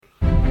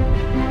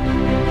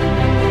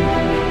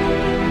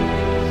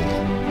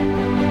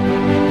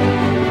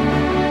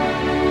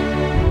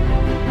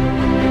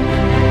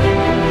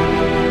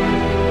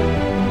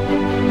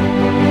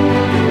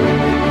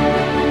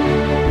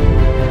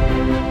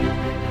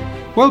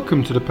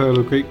Welcome to the Pearl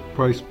of Great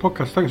Price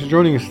podcast. Thanks for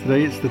joining us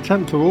today. It's the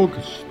 10th of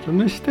August. On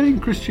this day in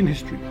Christian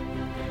history,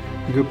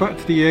 we go back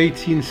to the year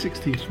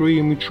 1863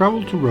 and we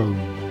travel to Rome,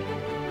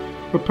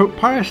 where Pope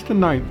Pius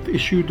IX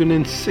issued an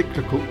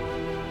encyclical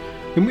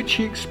in which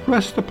he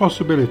expressed the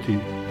possibility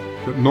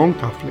that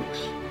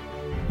non-Catholics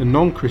and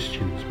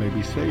non-Christians may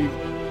be saved.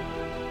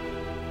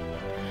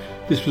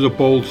 This was a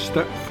bold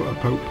step for a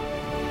pope,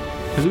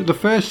 as it was the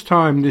first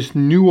time this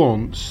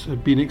nuance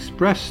had been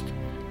expressed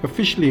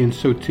officially in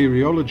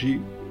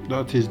soteriology,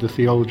 that is the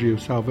theology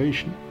of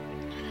salvation,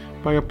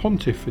 by a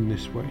pontiff in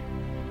this way.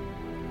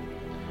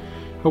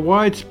 A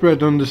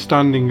widespread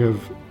understanding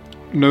of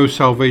no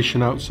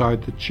salvation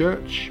outside the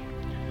Church,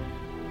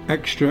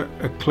 extra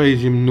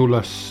ecclesiam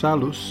nulla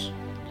salus,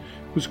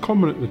 was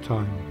common at the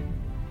time,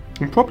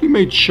 and probably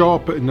made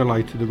sharper in the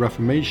light of the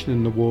Reformation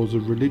and the wars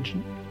of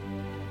religion.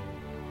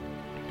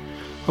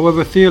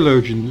 However,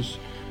 theologians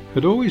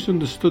had always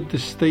understood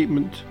this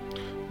statement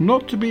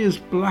not to be as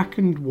black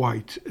and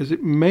white as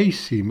it may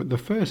seem at the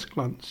first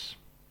glance.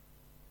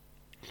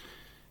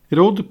 It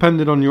all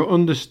depended on your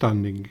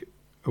understanding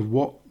of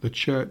what the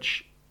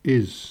Church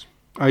is,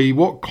 i.e.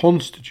 what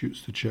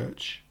constitutes the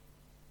Church,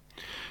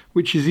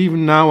 which is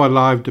even now a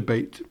live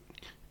debate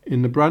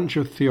in the branch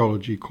of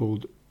theology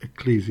called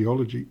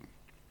ecclesiology.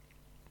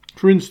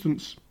 For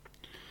instance,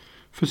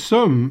 for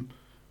some,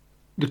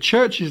 the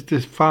Church is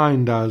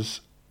defined as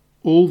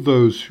all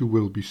those who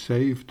will be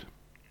saved,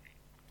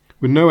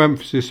 with no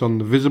emphasis on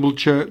the visible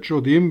church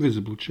or the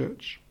invisible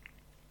church.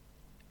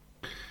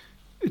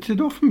 It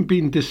had often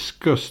been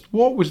discussed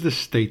what was the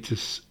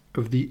status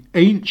of the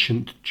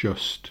ancient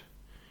just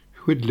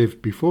who had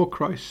lived before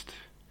Christ,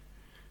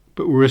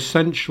 but were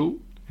essential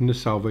in the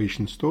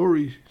salvation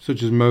story,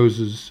 such as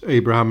Moses,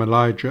 Abraham,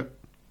 Elijah,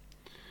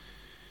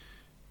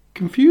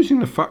 confusing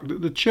the fact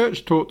that the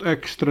church taught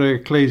extra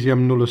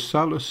ecclesiam nulla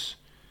salus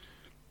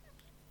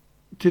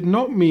did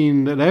not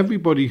mean that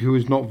everybody who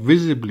is not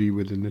visibly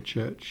within the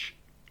church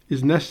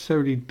is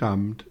necessarily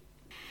damned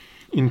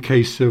in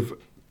case of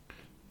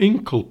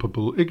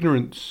inculpable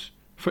ignorance,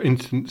 for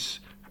instance,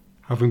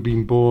 having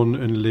been born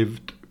and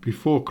lived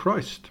before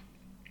Christ.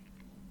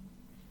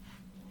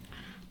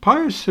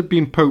 Pius had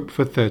been Pope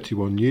for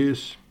 31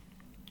 years,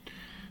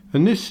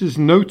 and this is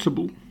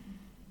notable,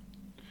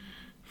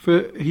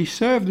 for he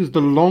served as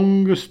the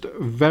longest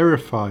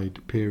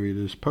verified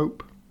period as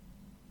Pope.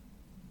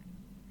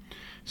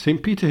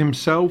 St. Peter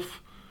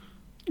himself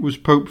was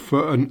Pope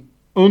for an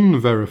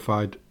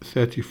unverified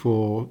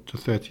 34 to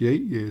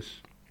 38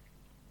 years.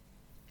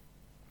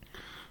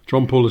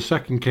 John Paul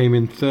II came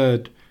in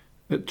third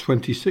at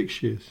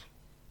 26 years.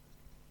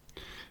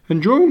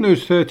 And during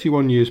those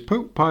 31 years,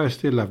 Pope Pius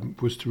XI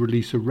was to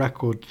release a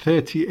record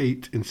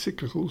 38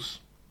 encyclicals.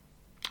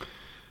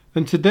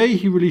 And today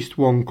he released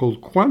one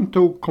called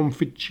Quanto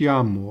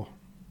Conficiamur,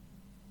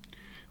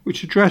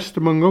 which addressed,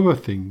 among other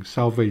things,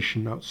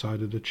 salvation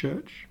outside of the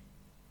Church.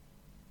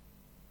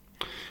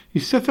 He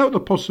set out the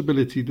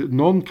possibility that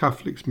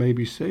non-Catholics may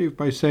be saved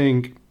by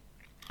saying,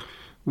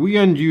 "We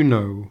and you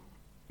know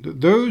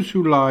that those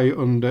who lie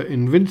under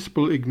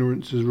invincible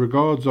ignorance as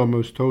regards our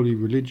most holy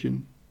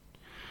religion,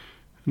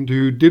 and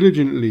who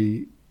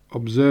diligently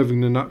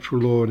observing the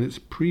natural law and its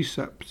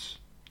precepts,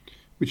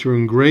 which are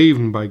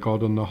engraven by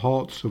God on the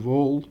hearts of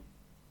all,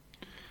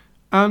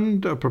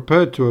 and are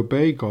prepared to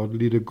obey God,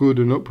 lead a good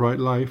and upright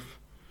life,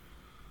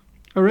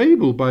 are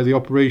able by the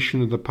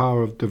operation of the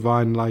power of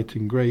divine light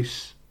and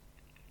grace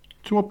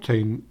to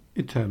obtain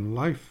eternal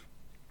life."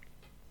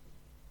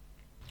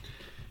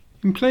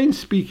 In plain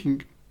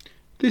speaking,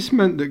 this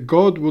meant that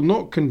God will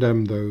not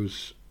condemn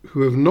those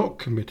who have not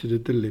committed a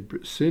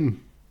deliberate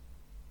sin,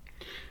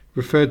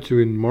 referred to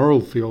in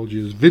moral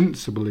theology as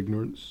vincible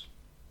ignorance,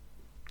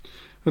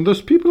 and thus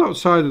people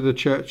outside of the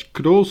Church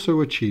could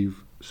also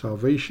achieve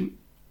salvation.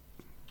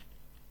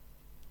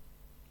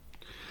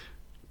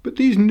 But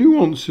these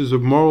nuances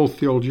of moral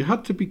theology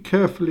had to be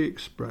carefully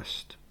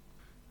expressed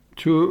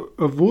to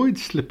avoid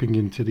slipping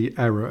into the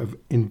error of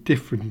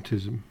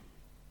indifferentism,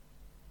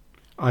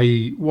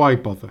 i.e. why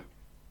bother?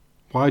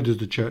 Why does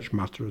the Church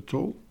matter at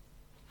all?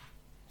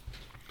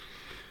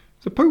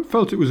 The Pope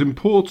felt it was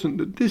important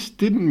that this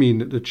didn't mean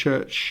that the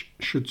Church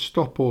should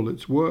stop all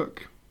its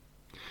work.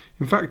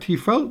 In fact, he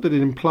felt that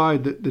it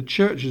implied that the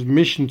Church's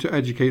mission to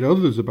educate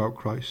others about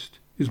Christ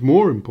is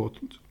more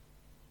important.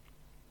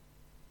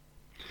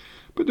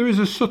 But there is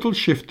a subtle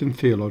shift in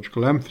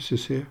theological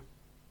emphasis here,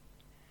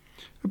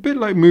 a bit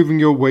like moving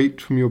your weight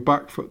from your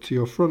back foot to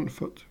your front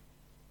foot.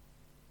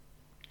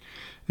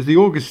 As the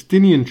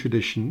Augustinian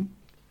tradition,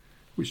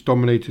 which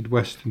dominated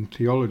Western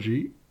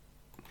theology,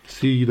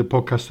 see the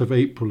podcast of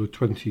April the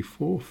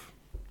 24th,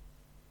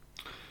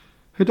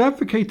 had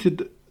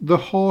advocated the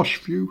harsh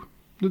view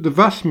that the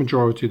vast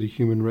majority of the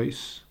human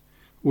race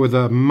were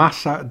the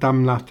massa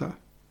damnata.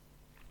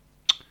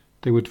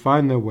 They would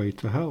find their way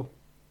to hell.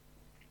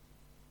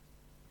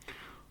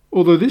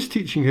 Although this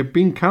teaching had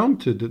been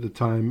countered at the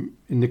time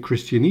in the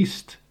Christian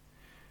East,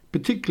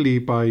 particularly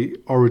by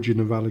Origen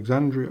of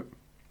Alexandria.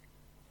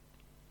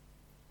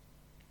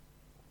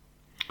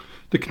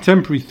 The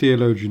contemporary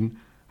theologian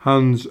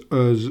Hans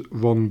Urs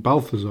von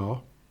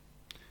Balthasar,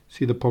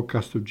 see the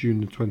podcast of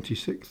June the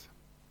 26th,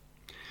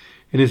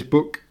 in his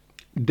book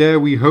Dare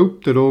We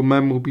Hope That All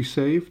Men Will Be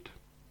Saved,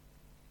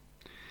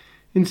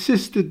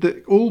 insisted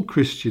that all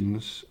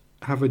Christians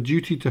have a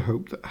duty to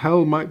hope that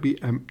hell might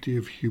be empty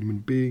of human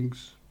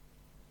beings.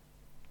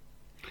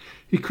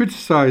 He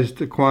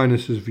criticised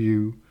Aquinas'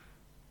 view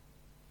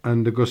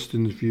and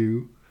Augustine's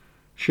view,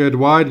 shared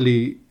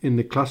widely in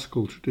the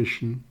classical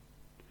tradition,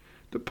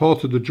 that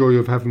part of the joy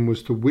of heaven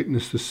was to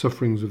witness the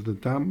sufferings of the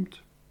damned.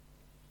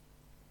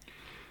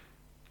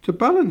 To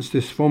balance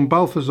this, von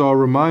Balthasar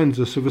reminds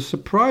us of a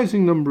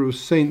surprising number of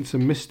saints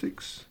and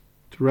mystics,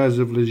 Therese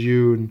of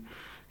Lisieux and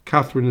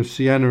Catherine of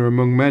Siena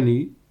among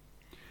many,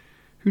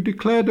 who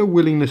declared a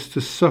willingness to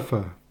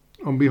suffer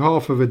on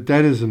behalf of a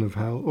denizen of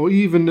hell, or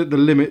even at the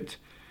limit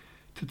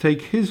to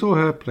take his or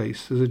her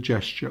place as a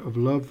gesture of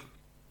love.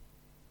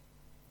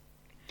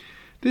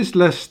 This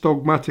less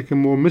dogmatic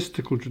and more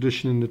mystical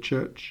tradition in the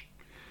Church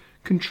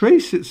can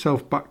trace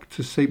itself back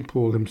to St.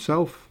 Paul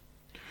himself,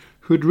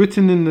 who had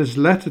written in his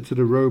letter to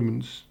the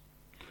Romans,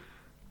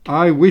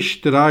 "I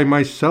wish that I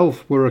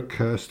myself were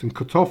accursed and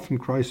cut off from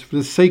Christ for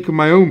the sake of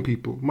my own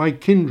people, my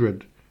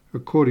kindred,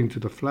 according to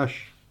the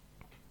flesh."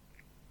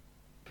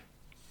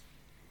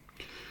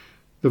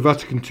 The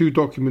Vatican II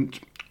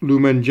document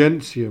Lumen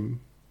Gentium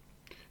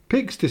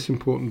picks this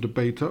important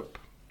debate up.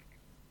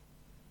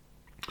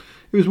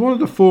 It was one of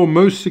the four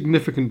most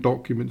significant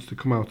documents to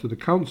come out of the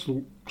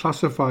Council,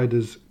 classified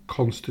as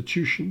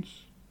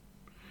constitutions,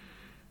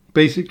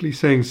 basically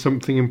saying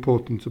something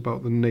important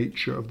about the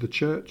nature of the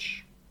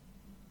Church.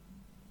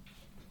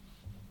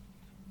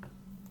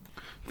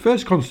 The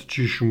first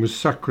constitution was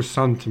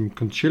Sacrosanctum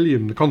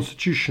Concilium, the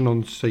constitution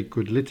on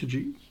sacred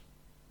liturgy.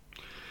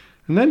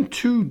 And then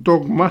two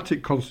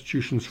dogmatic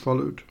constitutions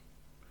followed,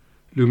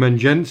 Lumen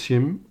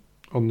Gentium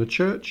on the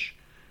Church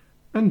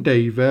and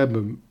Dei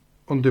Verbum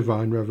on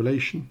divine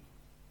revelation.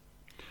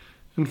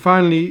 And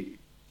finally,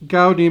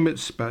 Gaudium et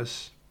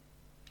Spes,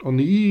 on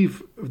the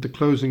eve of the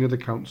closing of the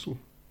Council,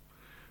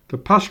 the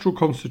pastoral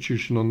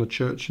constitution on the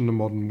Church in the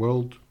modern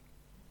world.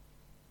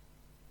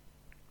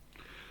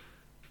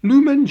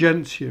 Lumen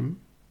Gentium,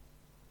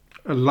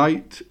 a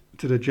light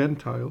to the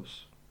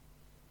Gentiles,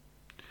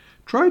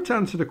 tried to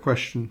answer the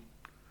question,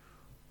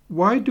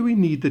 why do we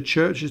need the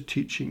Church's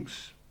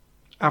teachings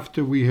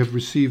after we have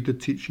received the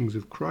teachings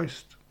of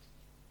Christ?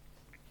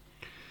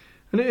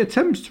 And it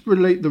attempts to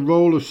relate the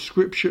role of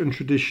Scripture and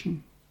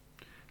tradition,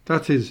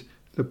 that is,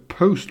 the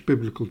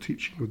post-biblical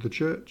teaching of the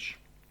Church.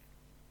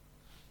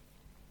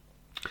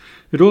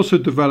 It also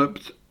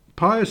developed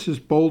Pius's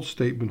bold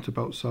statement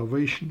about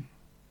salvation.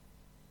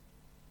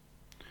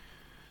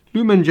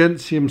 Lumen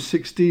Gentium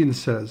 16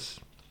 says,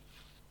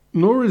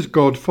 "Nor is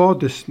God far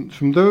distant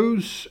from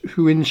those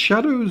who in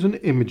shadows and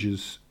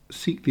images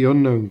seek the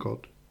unknown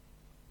God.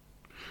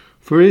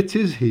 For it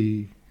is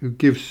he who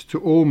gives to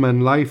all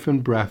men life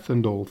and breath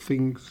and all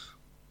things,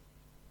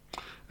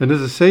 and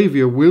as a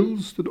Saviour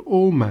wills that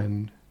all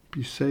men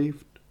be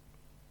saved.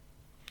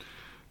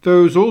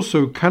 Those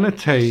also can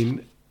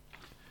attain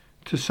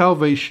to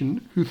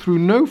salvation who through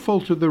no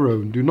fault of their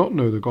own do not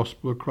know the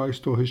gospel of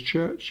Christ or his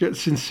Church, yet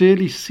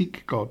sincerely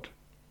seek God,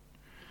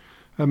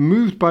 and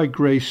moved by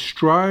grace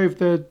strive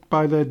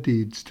by their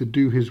deeds to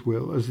do his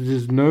will as it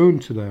is known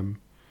to them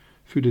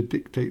through the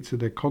dictates of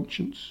their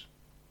conscience.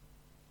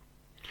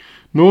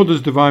 Nor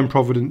does divine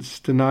providence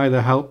deny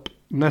the help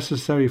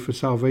necessary for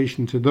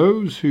salvation to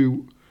those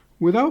who,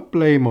 without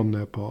blame on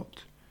their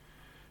part,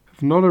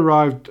 have not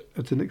arrived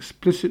at an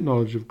explicit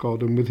knowledge of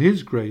God and with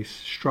his grace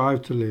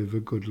strive to live a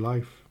good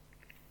life."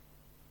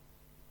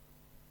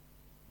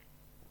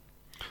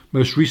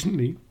 Most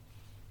recently,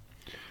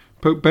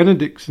 Pope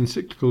Benedict's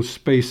encyclical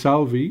Spe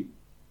Salvi,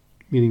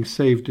 meaning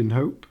saved in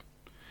hope,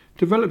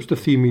 develops the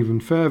theme even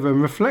further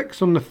and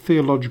reflects on the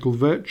theological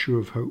virtue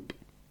of hope.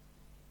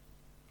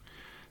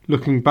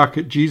 Looking back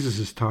at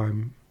Jesus'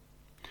 time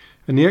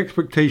and the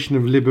expectation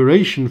of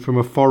liberation from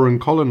a foreign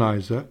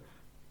colonizer,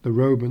 the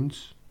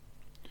Romans,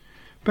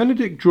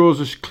 Benedict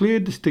draws a clear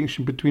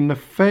distinction between the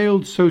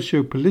failed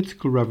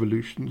socio-political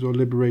revolutions or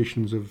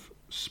liberations of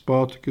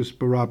Spartacus,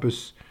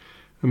 Barabbas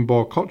and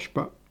Bar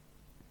Kokhba,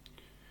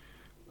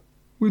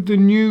 with the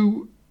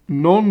new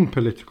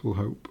non-political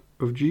hope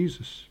of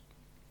Jesus,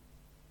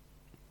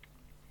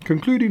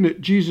 concluding that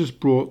Jesus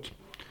brought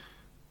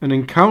an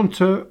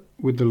encounter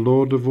with the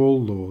Lord of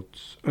all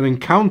lords, an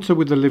encounter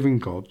with the living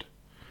God,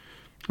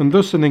 and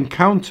thus an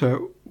encounter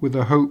with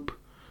a hope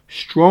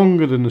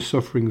stronger than the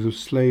sufferings of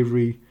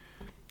slavery,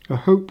 a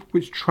hope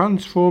which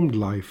transformed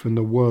life and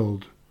the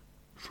world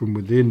from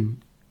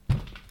within,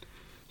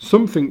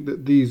 something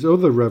that these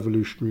other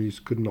revolutionaries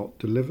could not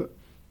deliver.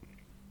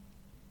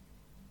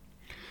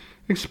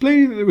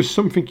 Explaining that there was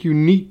something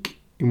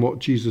unique in what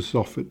Jesus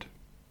offered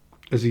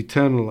as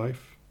eternal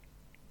life,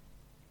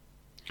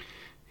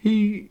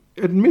 he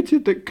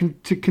admitted that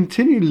to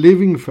continue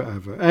living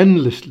forever,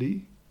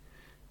 endlessly,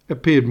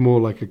 appeared more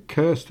like a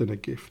curse than a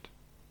gift.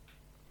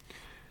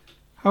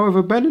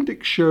 However,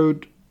 Benedict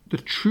showed the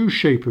true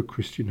shape of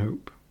Christian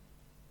hope,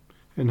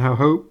 and how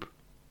hope,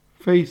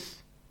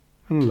 faith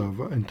and love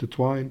are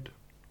intertwined.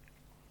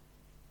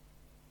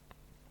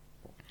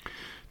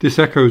 This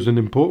echoes an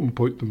important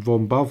point that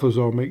von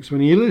Balthasar makes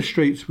when he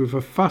illustrates with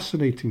a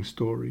fascinating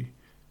story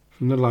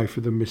from the life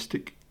of the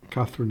mystic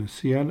Catherine of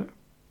Siena.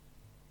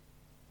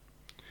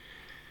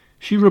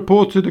 She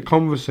reported a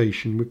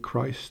conversation with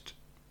Christ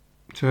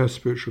to her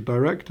spiritual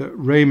director,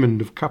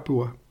 Raymond of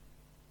Capua.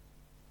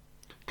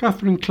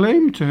 Catherine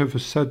claimed to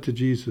have said to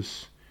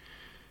Jesus,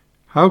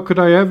 "How could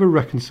I ever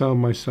reconcile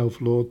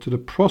myself, Lord, to the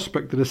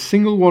prospect that a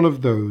single one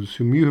of those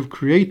whom you have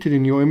created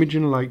in your image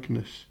and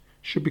likeness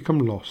should become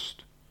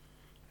lost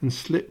and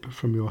slip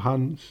from your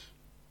hands?"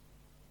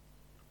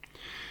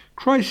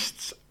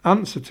 Christ's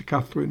answer to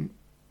Catherine,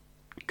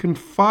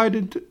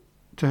 confided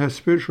to her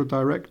spiritual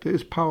director,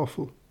 is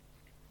powerful.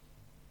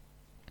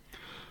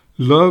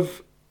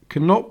 Love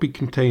cannot be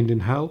contained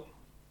in hell.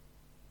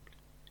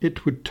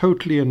 It would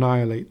totally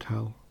annihilate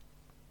hell.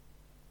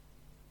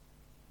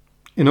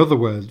 In other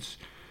words,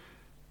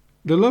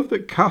 the love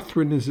that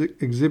Catherine is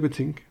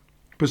exhibiting,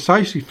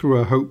 precisely through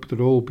her hope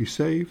that all be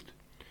saved,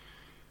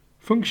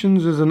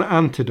 functions as an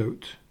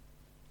antidote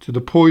to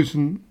the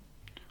poison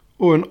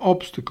or an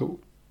obstacle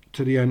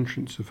to the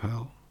entrance of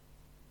hell.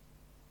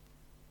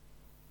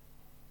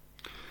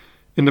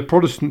 In the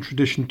Protestant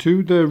tradition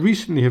too, there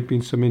recently have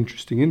been some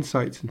interesting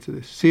insights into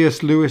this.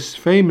 C.S. Lewis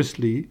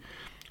famously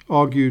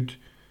argued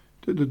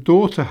that the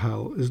door to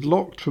hell is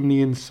locked from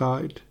the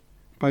inside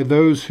by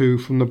those who,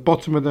 from the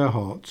bottom of their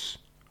hearts,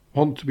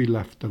 want to be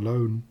left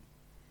alone.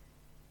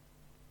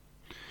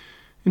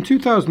 In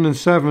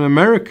 2007,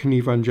 American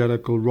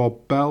evangelical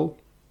Rob Bell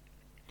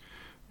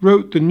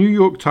wrote the New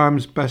York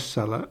Times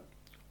bestseller,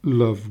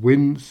 Love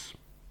Wins.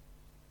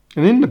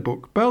 And in the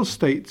book, Bell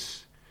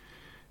states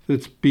that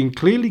it's been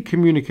clearly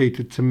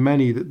communicated to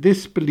many that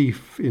this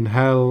belief in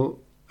hell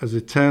as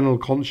eternal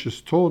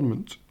conscious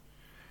torment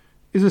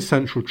is a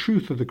central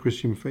truth of the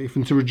Christian faith,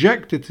 and to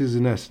reject it is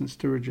in essence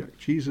to reject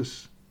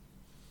Jesus.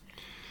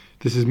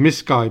 This is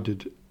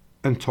misguided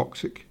and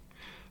toxic,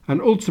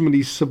 and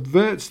ultimately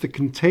subverts the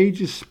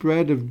contagious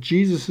spread of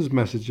Jesus'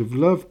 message of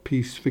love,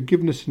 peace,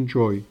 forgiveness and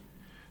joy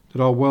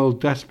that our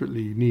world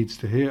desperately needs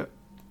to hear.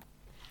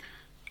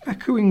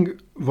 Echoing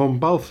von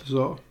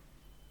Balthasar,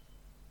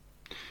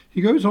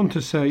 he goes on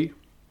to say,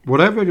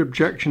 whatever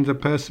objections a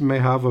person may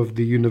have of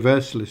the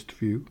universalist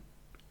view,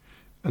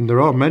 and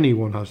there are many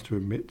one has to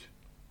admit,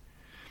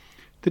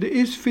 that it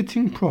is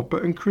fitting, proper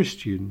and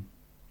Christian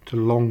to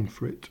long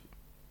for it.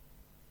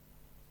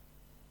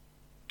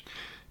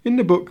 In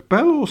the book,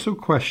 Bell also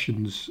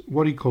questions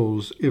what he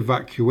calls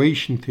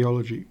evacuation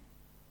theology,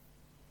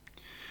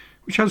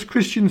 which has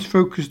Christians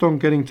focused on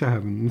getting to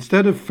heaven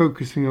instead of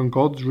focusing on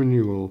God's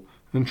renewal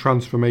and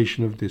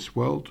transformation of this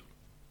world.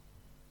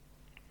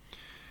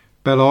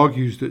 Bell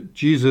argues that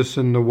Jesus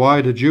and the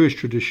wider Jewish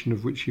tradition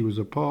of which he was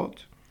a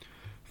part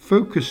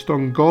focused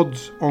on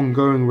God's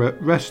ongoing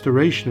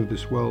restoration of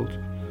this world,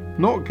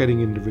 not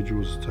getting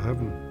individuals to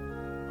heaven.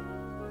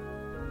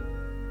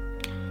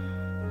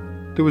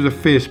 There was a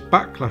fierce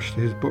backlash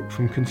to his book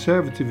from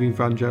conservative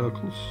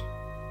evangelicals,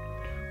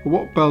 or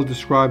what Bell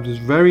described as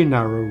very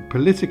narrow,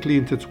 politically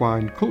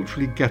intertwined,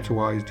 culturally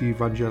ghettoised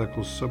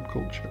evangelical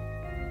subculture.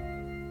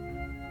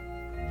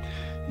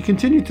 He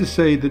continued to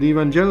say that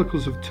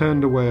evangelicals have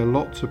turned away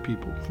lots of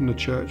people from the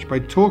church by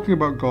talking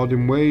about God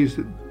in ways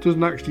that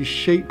doesn't actually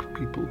shape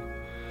people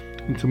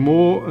into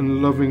more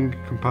and loving,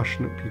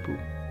 compassionate people.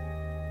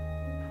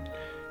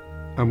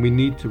 And we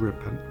need to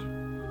repent.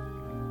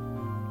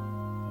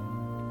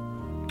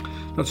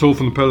 That's all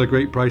from the Pearl of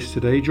Great Price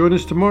today. Join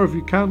us tomorrow if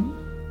you can,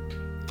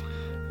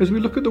 as we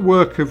look at the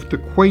work of the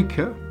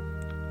Quaker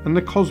and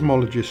the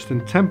cosmologist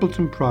and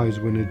Templeton Prize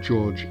winner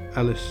George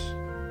Ellis.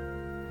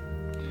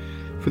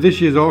 For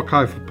this year's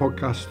archive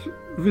podcast,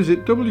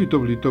 visit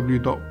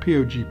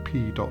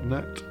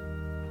www.pogp.net.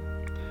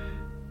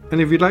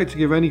 And if you'd like to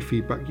give any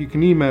feedback, you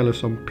can email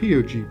us on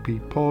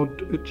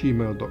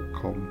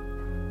pogppod@gmail.com.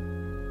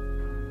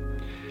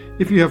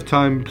 If you have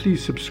time,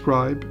 please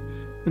subscribe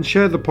and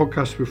share the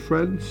podcast with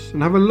friends,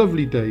 and have a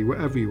lovely day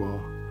wherever you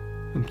are.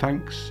 And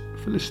thanks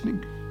for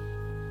listening.